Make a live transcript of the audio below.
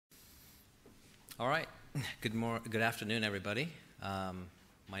All right. Good afternoon, everybody.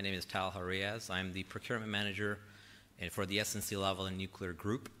 My name is Tal Hariaz. I'm the procurement manager for the SNC Lavalin Nuclear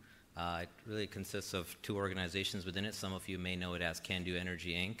Group. It really consists of two organizations within it. Some of you may know it as Can-Do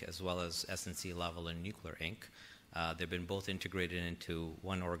Energy Inc., as well as SNC Lavalin Nuclear Inc. They've been both integrated into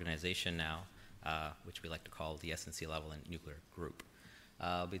one organization now, which we like to call the SNC Lavalin Nuclear Group.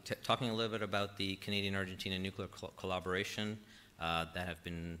 I'll be talking a little bit about the Canadian-Argentina nuclear collaboration that have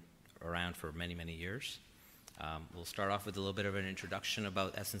been around for many, many years. We'll start off with a little bit of an introduction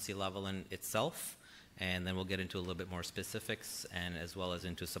about SNC Lavalin itself, and then we'll get into a little bit more specifics and as well as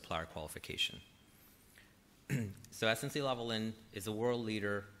into supplier qualification. So SNC Lavalin is a world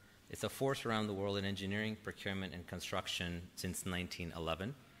leader. It's a force around the world in engineering, procurement, and construction since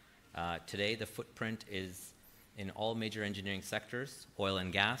 1911. Today, the footprint is in all major engineering sectors: oil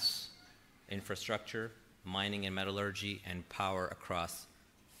and gas, infrastructure, mining and metallurgy, and power across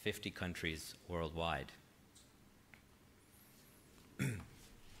 50 countries worldwide.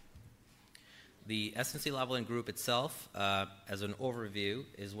 The SNC Lavalin Group itself, as an overview,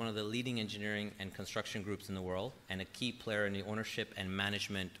 is one of the leading engineering and construction groups in the world and a key player in the ownership and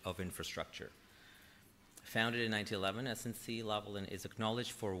management of infrastructure. Founded in 1911, SNC Lavalin is acknowledged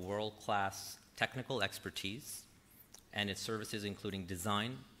for world-class technical expertise and its services including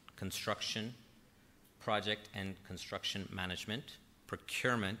design, construction, project and construction management,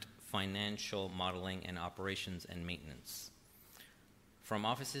 procurement, financial modeling, and operations and maintenance. From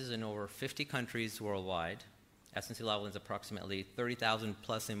offices in over 50 countries worldwide, SNC Lavalin's approximately 30,000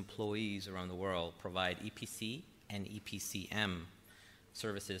 plus employees around the world provide EPC and EPCM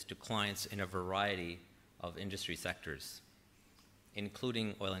services to clients in a variety of industry sectors,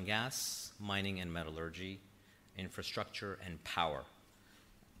 including oil and gas, mining and metallurgy, infrastructure, and power.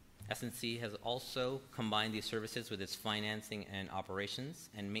 SNC has also combined these services with its financing and operations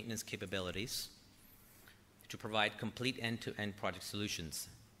and maintenance capabilities to provide complete end-to-end project solutions.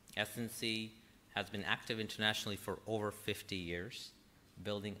 SNC has been active internationally for over 50 years,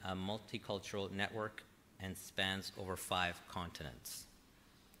 building a multicultural network and spans over 5 continents.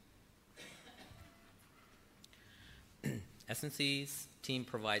 SNC's team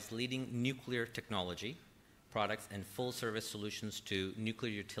provides leading nuclear technology, products, and full-service solutions to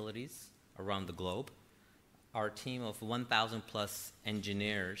nuclear utilities around the globe. Our team of 1,000 plus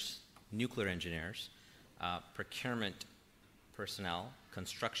engineers, nuclear engineers, procurement personnel,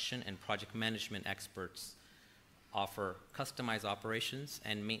 construction and project management experts offer customized operations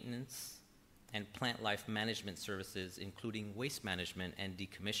and maintenance and plant life management services, including waste management and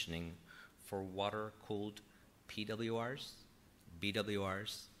decommissioning for water-cooled PWRs,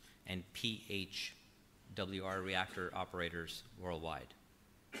 BWRs, and PHWR reactor operators worldwide.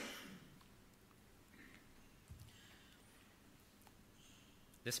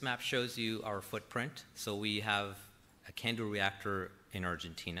 This map shows you our footprint. So we have a Can-Do reactor in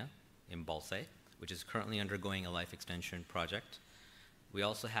Argentina, in Balse, which is currently undergoing a life extension project. We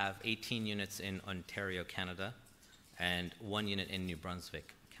also have 18 units in Ontario, Canada, and 1 unit in New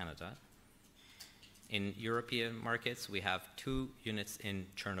Brunswick, Canada. In European markets, we have 2 units in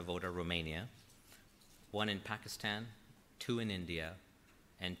Cernavodă, Romania, 1 in Pakistan, 2 in India,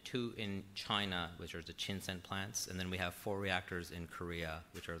 and 2 in China, which are the Qinzhen plants, and then we have 4 reactors in Korea,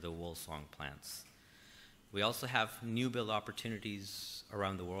 which are the Wolsong plants. We also have new build opportunities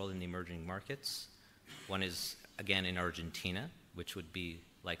around the world in the emerging markets. One is, again, in Argentina, which would be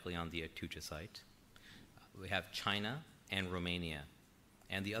likely on the Atucha site. We have China and Romania.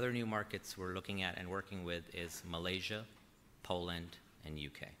 And the other new markets we're looking at and working with is Malaysia, Poland, and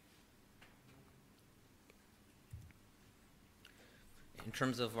UK. In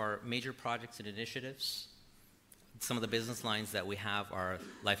terms of our major projects and initiatives, some of the business lines that we have are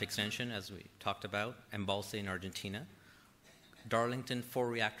life extension, as we talked about, and Balse in Argentina. Darlington 4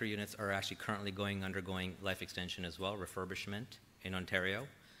 reactor units are actually currently undergoing life extension as well, refurbishment in Ontario.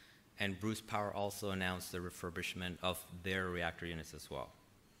 And Bruce Power also announced the refurbishment of their reactor units as well.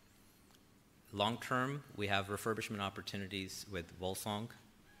 Long term, we have refurbishment opportunities with Wolsong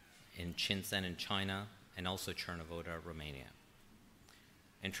in Qinzhen in China and also Cernavodă, Romania.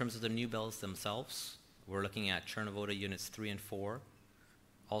 In terms of the new builds themselves, we're looking at Cernavodă units 3 and 4,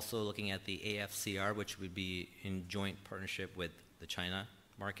 also looking at the AFCR, which would be in joint partnership with the China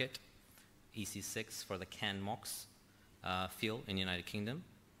market, EC6 for the CanMOX field in the United Kingdom,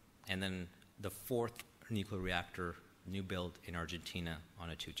 and then the 4th nuclear reactor new build in Argentina on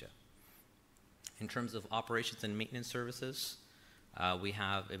Atucha. In terms of operations and maintenance services, we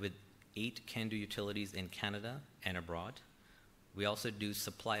have with 8 Can-Do utilities in Canada and abroad. We also do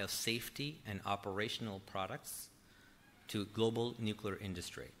supply of safety and operational products to global nuclear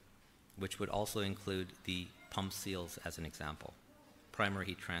industry. which would also include the pump seals as an example, primary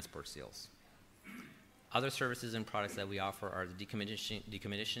heat transport seals. Other services and products that we offer are the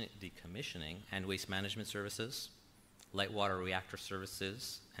decommissioning and waste management services, light water reactor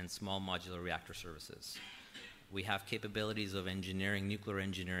services, and small modular reactor services. We have capabilities of engineering, nuclear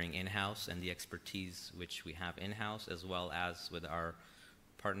engineering in-house, and the expertise which we have in-house, as well as with our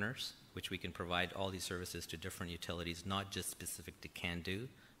partners, which we can provide all these services to different utilities, not just specific to CANDU,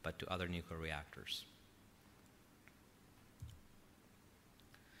 but to other nuclear reactors.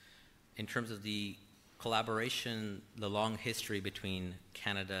 In terms of the collaboration, the long history between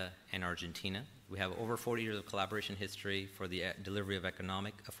Canada and Argentina, we have over 40 years of collaboration history for the delivery of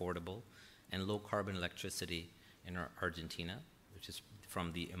economic, affordable, and low-carbon electricity in Argentina, which is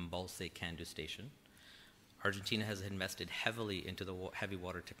from the Embalse CANDU station. Argentina has invested heavily into the heavy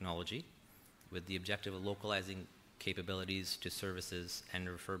water technology with the objective of localizing capabilities to services and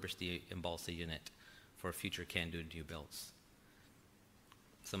refurbish the Embalse unit for future CANDU new builds.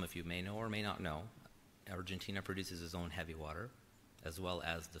 Some of you may know or may not know, Argentina produces its own heavy water as well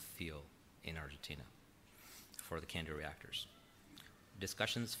as the fuel in Argentina for the CANDU reactors.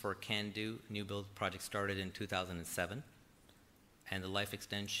 Discussions for CANDU new build project started in 2007, and the life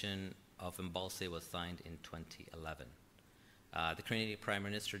extension of Embalse was signed in 2011. The Canadian Prime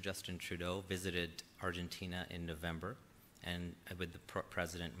Minister Justin Trudeau visited Argentina in November and with the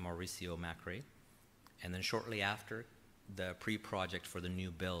President Mauricio Macri, and then shortly after, the pre-project for the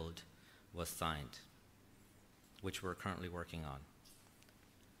new build was signed, which we're currently working on.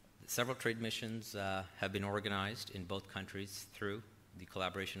 Several trade missions have been organized in both countries through the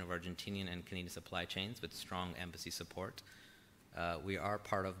collaboration of Argentinian and Canadian supply chains with strong embassy support. We are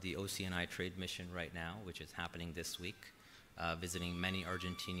part of the OCNI trade mission right now, which is happening this week, visiting many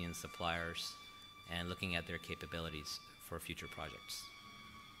Argentinian suppliers and looking at their capabilities for future projects.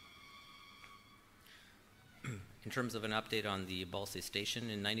 In terms of an update on the Embalse station,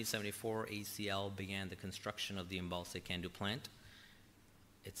 in 1974, ACL began the construction of the Embalse CANDU plant.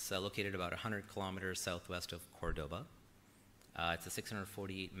 It's located about 100 kilometers southwest of Cordoba. It's a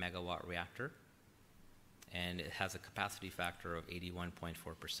 648 megawatt reactor, and it has a capacity factor of 81.4%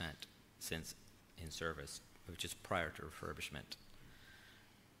 since in service, which is prior to refurbishment.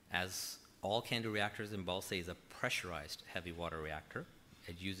 As all CANDU reactors, Embalse is a pressurized heavy water reactor.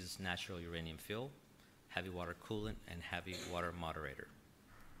 It uses natural uranium fuel, heavy water coolant, and heavy water moderator.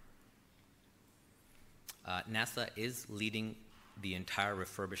 NASA is leading the entire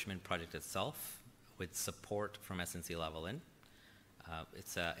refurbishment project itself with support from SNC-Lavalin.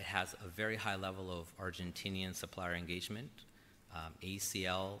 It has a very high level of Argentinian supplier engagement.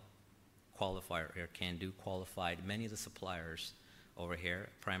 ACL qualified, or CANDU qualified many of the suppliers over here,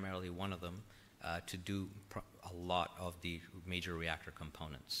 primarily one of them, to do a lot of the major reactor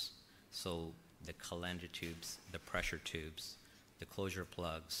components. So the colander tubes, the pressure tubes, the closure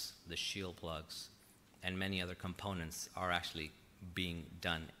plugs, the shield plugs, and many other components are actually being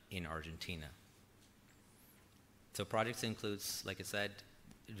done in Argentina. So projects includes, like I said,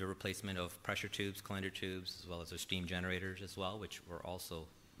 the replacement of pressure tubes, colander tubes, as well as the steam generators as well, which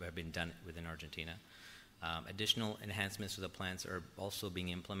have been done within Argentina. Additional enhancements to the plants are also being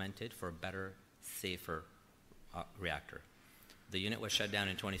implemented for a better, safer reactor. The unit was shut down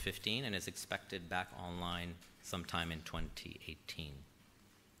in 2015 and is expected back online sometime in 2018.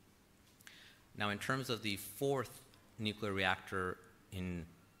 Now, in terms of the fourth nuclear reactor in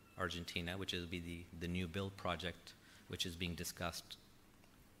Argentina, which will be the new build project, which is being discussed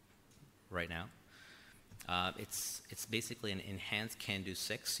right now, it's basically an enhanced CANDU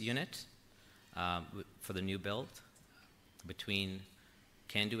 6 unit for the new build between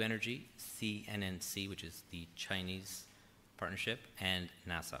CANDU Energy, CNNC, which is the Chinese partnership, and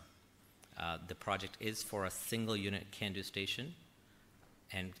NASA. The project is for a single unit CANDU station,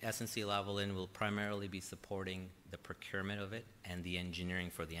 and SNC-Lavalin will primarily be supporting the procurement of it and the engineering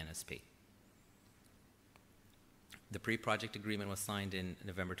for the NSP. The pre-project agreement was signed in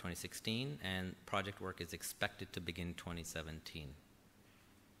November 2016, and project work is expected to begin 2017.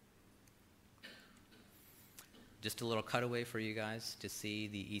 Just a little cutaway for you guys to see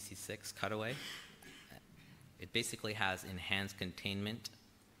the EC6 cutaway. It basically has enhanced containment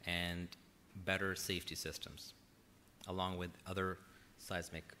and better safety systems, along with other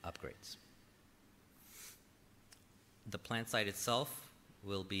seismic upgrades. The plant site itself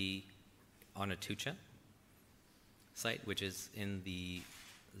will be on Atucha site, which is in the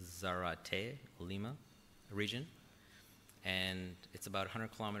Zarate, Lima region, and it's about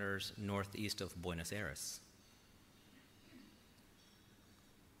 100 kilometers northeast of Buenos Aires.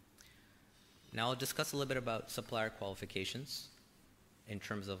 Now I'll discuss a little bit about supplier qualifications. in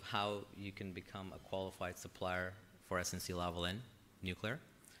terms of how you can become a qualified supplier for SNC Lavalin nuclear,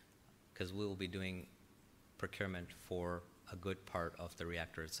 because we will be doing procurement for a good part of the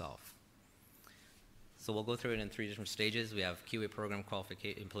reactor itself. So we'll go through it in 3 different stages. We have QA program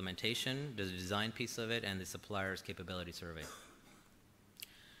qualification implementation, the design piece of it, and the supplier's capability survey.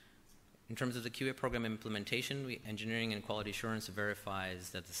 In terms of the QA program implementation, engineering and quality assurance verifies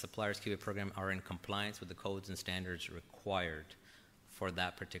that the supplier's QA program are in compliance with the codes and standards required for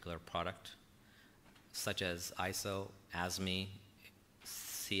that particular product, such as ISO, ASME,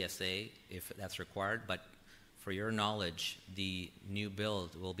 CSA, if that's required. But for your knowledge, the new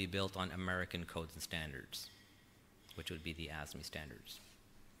build will be built on American codes and standards, which would be the ASME standards.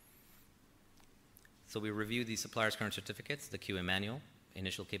 So we review the supplier's current certificates, the QA manual,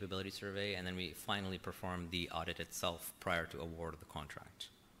 initial capability survey, and then we finally perform the audit itself prior to award of the contract.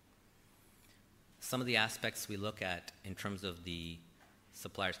 Some of the aspects we look at in terms of the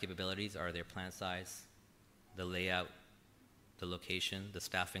supplier's capabilities are their plant size, the layout, the location, the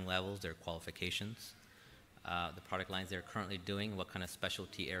staffing levels, their qualifications, the product lines they're currently doing, what kind of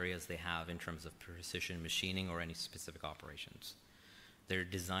specialty areas they have in terms of precision machining or any specific operations, their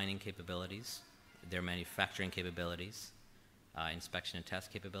designing capabilities, their manufacturing capabilities, inspection and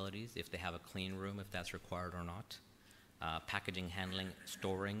test capabilities, if they have a clean room, if that's required or not, packaging, handling,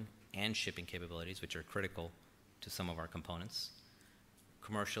 storing, and shipping capabilities, which are critical to some of our components.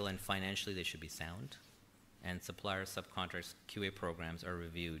 Commercial and financially, they should be sound. And supplier subcontractors QA programs are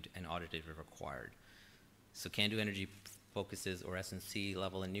reviewed and audited if required. So Can-Do Energy focuses, or SNC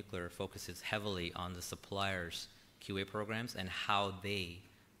Lavalin Nuclear focuses heavily on the suppliers' QA programs and how they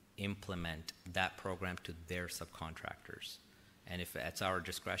implement that program to their subcontractors. And if it's our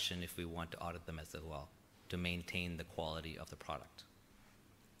discretion, if we want to audit them as well, to maintain the quality of the product.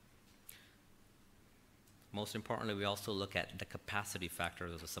 Most importantly, we also look at the capacity factor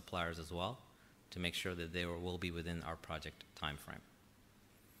of the suppliers as well, to make sure that they will be within our project timeframe.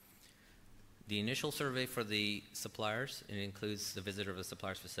 The initial survey for the suppliers, it includes the visit of the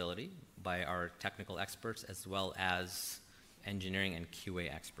supplier's facility by our technical experts as well as engineering and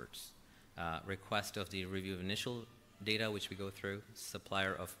QA experts. Request of the review of initial data, which we go through,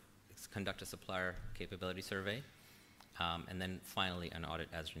 conduct a supplier capability survey, and then finally an audit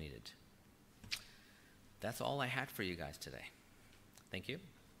as needed. That's all I had for you guys today. Thank you.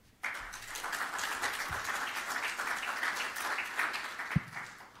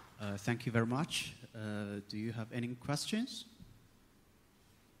 Thank you very much. Do you have any questions?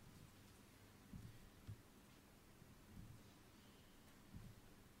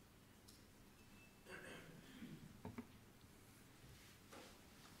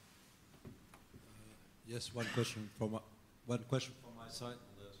 Yes, one question from my side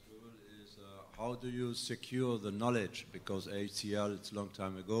is how do you secure the knowledge? Because HCL, it's a long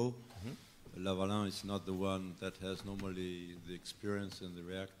time ago. Lavalin is not the one that has normally the experience in the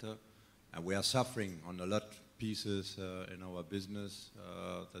reactor. And we are suffering on a lot of pieces in our business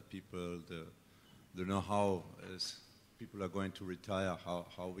that people, the know-how is people are going to retire,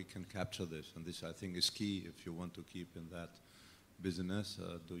 how we can capture this. And this, I think, is key if you want to keep in that business.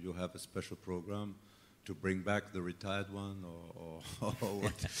 Do you have a special program to bring back the retired one, or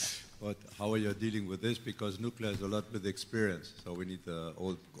how are you dealing with this? Because nuclear has a lot with experience, so we need the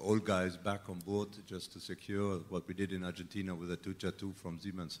old guys back on board just to secure what we did in Argentina with the Tucha-2 from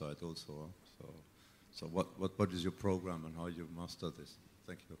Siemens side also. So what is your program and how you master this?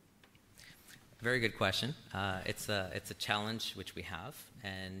 Thank you. Very good question. It's a challenge which we have,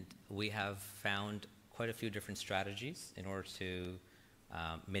 and we have found quite a few different strategies in order to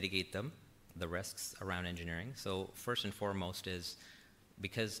mitigate them, the risks around engineering. So first and foremost is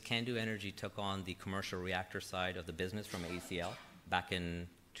because Can-Do Energy took on the commercial reactor side of the business from ACL back in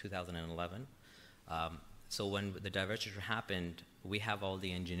 2011. So when the divestiture happened, we have all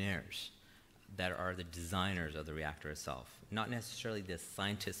the engineers that are the designers of the reactor itself. Not necessarily the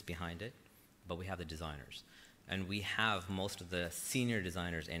scientists behind it, but we have the designers. And we have most of the senior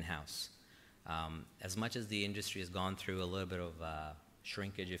designers in-house. As much as the industry has gone through a little bit of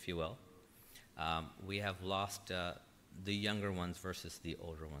shrinkage, if you will, we have lost the younger ones versus the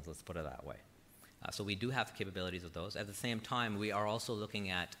older ones, let's put it that way. So we do have the capabilities of those. At the same time, we are also looking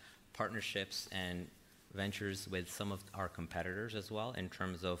at partnerships and ventures with some of our competitors as well in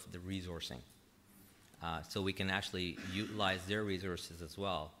terms of the resourcing. So we can actually utilize their resources as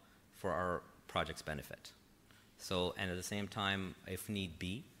well for our project's benefit. So, and at the same time, if need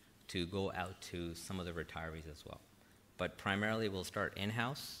be, to go out to some of the retirees as well. But primarily we'll start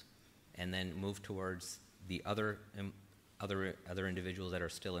in-house and then move towards the other individuals that are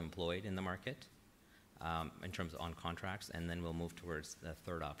still employed in the market in terms of on contracts, and then we'll move towards the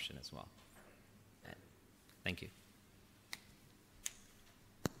third option as well. Thank you.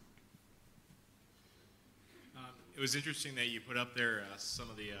 It was interesting that you put up there some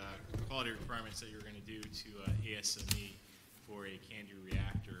of the quality requirements that you're going to do to ASME for a CANDU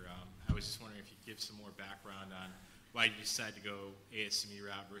reactor. I was just wondering if you could give some more background on why you decided to go ASME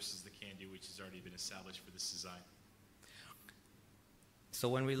route versus the CANDU, which has already been established for this design. So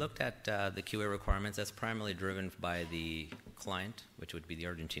when we looked at the QA requirements, that's primarily driven by the client, which would be the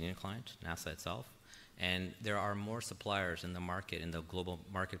Argentinian client, NASA itself. And there are more suppliers in the market, in the global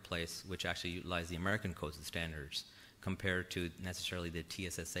marketplace, which actually utilize the American codes and standards compared to necessarily the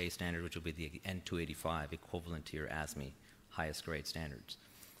TSSA standard, which will be the N285, equivalent to your ASME highest grade standards.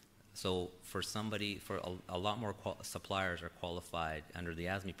 So for a lot more suppliers are qualified under the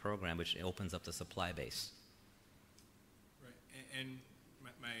ASME program, which opens up the supply base. Right. And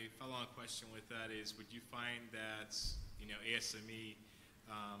my follow-on question with that is, would you find that, ASME,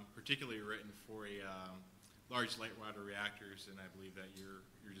 particularly written for a large light water reactors, and I believe that your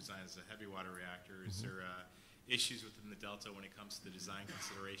design is a heavy water reactor. Is there issues within the Delta when it comes to the design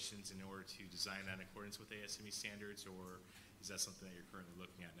considerations in order to design that in accordance with ASME standards, or is that something that you're currently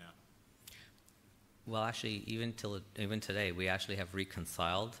looking at now? Well, actually, even today, we actually have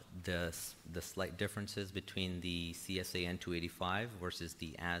reconciled the slight differences between the CSA N285 versus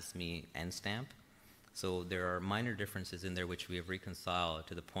the ASME N-stamp. So there are minor differences in there which we have reconciled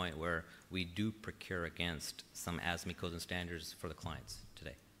to the point where we do procure against some ASME codes and standards for the clients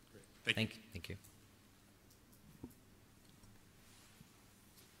today. Great. Thank you. Thank you.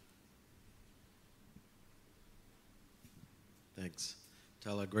 Thanks.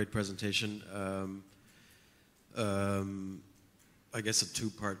 Tala, great presentation. I guess a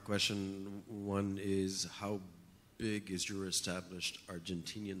two-part question. One is, how big is your established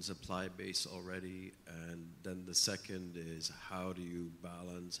Argentinian supply base already? And then the second is, how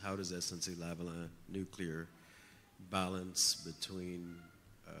does SNC-Lavalin Nuclear balance between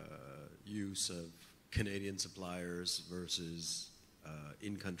use of Canadian suppliers versus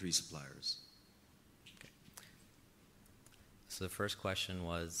in-country suppliers? So the first question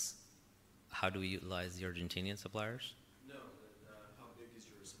was, how do we utilize the Argentinian suppliers? No, how big is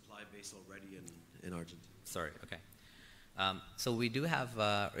your supply base already in Argentina? Sorry, okay. So we do have,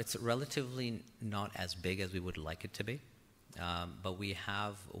 it's relatively not as big as we would like it to be, but we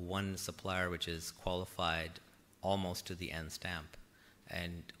have one supplier which is qualified almost to the N stamp.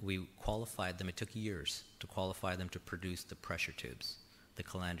 And we qualified them, it took years to qualify them to produce the pressure tubes, the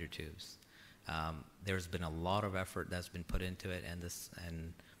Calandra tubes. There's been a lot of effort that's been put into it, and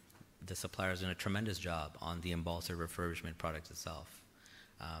the supplier's done a tremendous job on the embalser refurbishment product itself.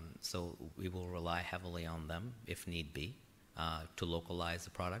 So we will rely heavily on them, if need be, to localize the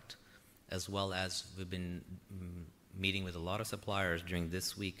product, as well as we've been meeting with a lot of suppliers during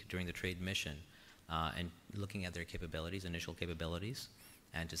this week, during the trade mission, and looking at their capabilities, initial capabilities,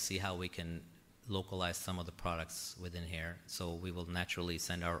 and to see how we can localize some of the products within here. So we will naturally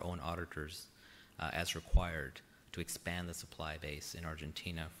send our own auditors as required to expand the supply base in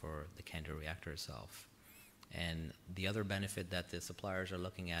Argentina for the CANDU reactor itself. And the other benefit that the suppliers are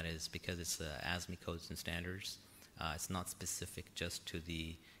looking at is because it's ASME codes and standards, it's not specific just to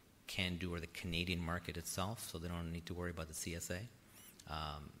the CANDU or the Canadian market itself, so they don't need to worry about the CSA,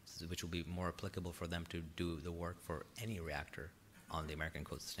 which will be more applicable for them to do the work for any reactor on the American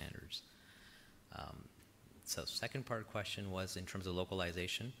codes and standards. So second part of the question was in terms of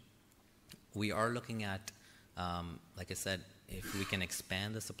localization. We are looking at, like I said, if we can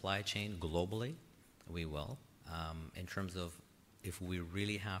expand the supply chain globally, we will. In terms of if we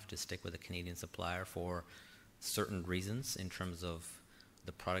really have to stick with a Canadian supplier for certain reasons in terms of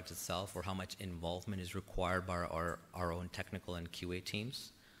the product itself or how much involvement is required by our own technical and QA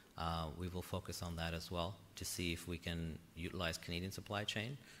teams, we will focus on that as well to see if we can utilize Canadian supply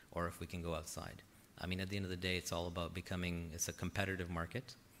chain or if we can go outside. I mean, at the end of the day, it's all about it's a competitive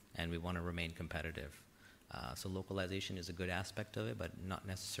market, and we want to remain competitive. So localization is a good aspect of it, but not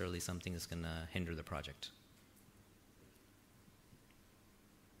necessarily something that's going to hinder the project.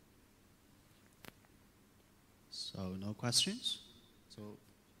 So no questions? So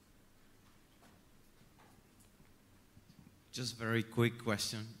just very quick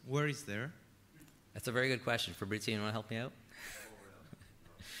question. Where is there? That's a very good question. Fabrizio, you want to help me out?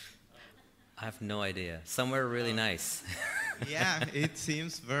 I have no idea. Somewhere really nice. Yeah, it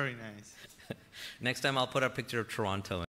seems very nice. Next time I'll put a picture of Toronto